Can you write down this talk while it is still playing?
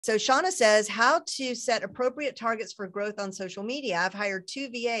So Shauna says, how to set appropriate targets for growth on social media. I've hired 2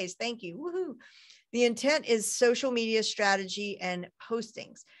 VAs. Thank you. Woohoo. The intent is social media strategy and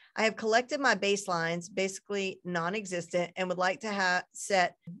postings. I have collected my baselines, basically non-existent, and would like to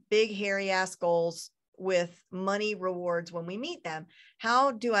set big, hairy ass goals with money rewards when we meet them.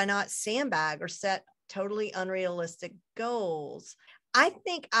 How do I not sandbag or set totally unrealistic goals? I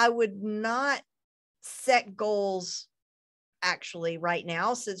think I would not set goals actually right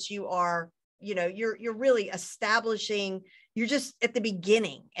now, since you are, you're really establishing, you're just at the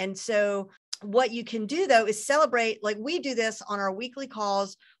beginning. And so what you can do though is celebrate, like we do this on our weekly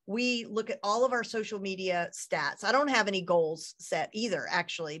calls. We look at all of our social media stats. I don't have any goals set either,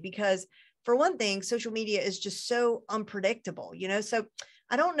 actually, because for one thing, social media is just so unpredictable, so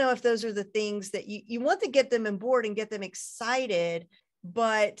I don't know if those are the things that you want to get them on board and get them excited,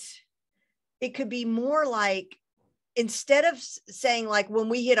 but it could be more like, instead of saying like when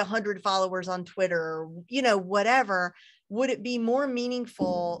we hit 100 followers on Twitter, or, whatever, would it be more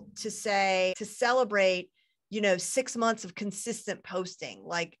meaningful to say, to celebrate, 6 months of consistent posting,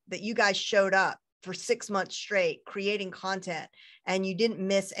 like that you guys showed up for 6 months straight creating content and you didn't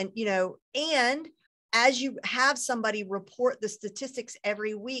miss, and, and as you have somebody report the statistics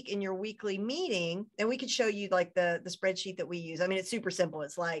every week in your weekly meeting, and we could show you like the spreadsheet that we use. I mean, it's super simple.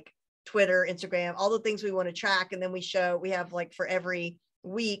 It's like Twitter, Instagram, all the things we want to track. And then we have like for every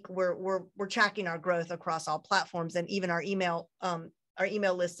week, we're tracking our growth across all platforms and even our email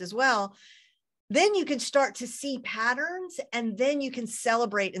list as well. Then you can start to see patterns, and then you can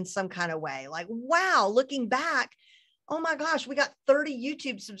celebrate in some kind of way. Like, wow, looking back, oh my gosh, we got 30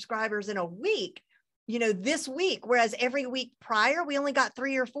 YouTube subscribers in a week, this week, whereas every week prior, we only got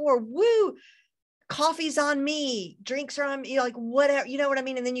 3 or 4. Woo! Coffee's on me, drinks are on me, like whatever, you know what I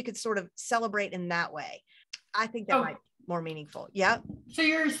mean? And then you could sort of celebrate in that way. I think that might be more meaningful. Yeah. So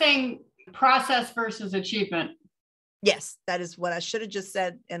you're saying process versus achievement. Yes, that is what I should have just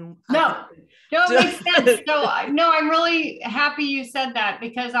said. And no, it makes sense. No, I'm really happy you said that,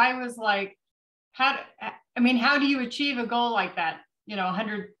 because I was like, how do you achieve a goal like that?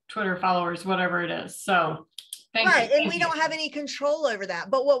 100 Twitter followers, whatever it is. So Right. And we don't have any control over that.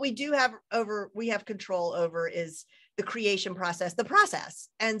 But what we do have control over is the creation process, the process.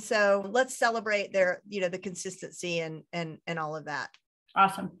 And so let's celebrate the consistency and all of that.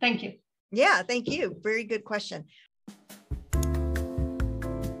 Awesome. Thank you. Yeah, thank you. Very good question.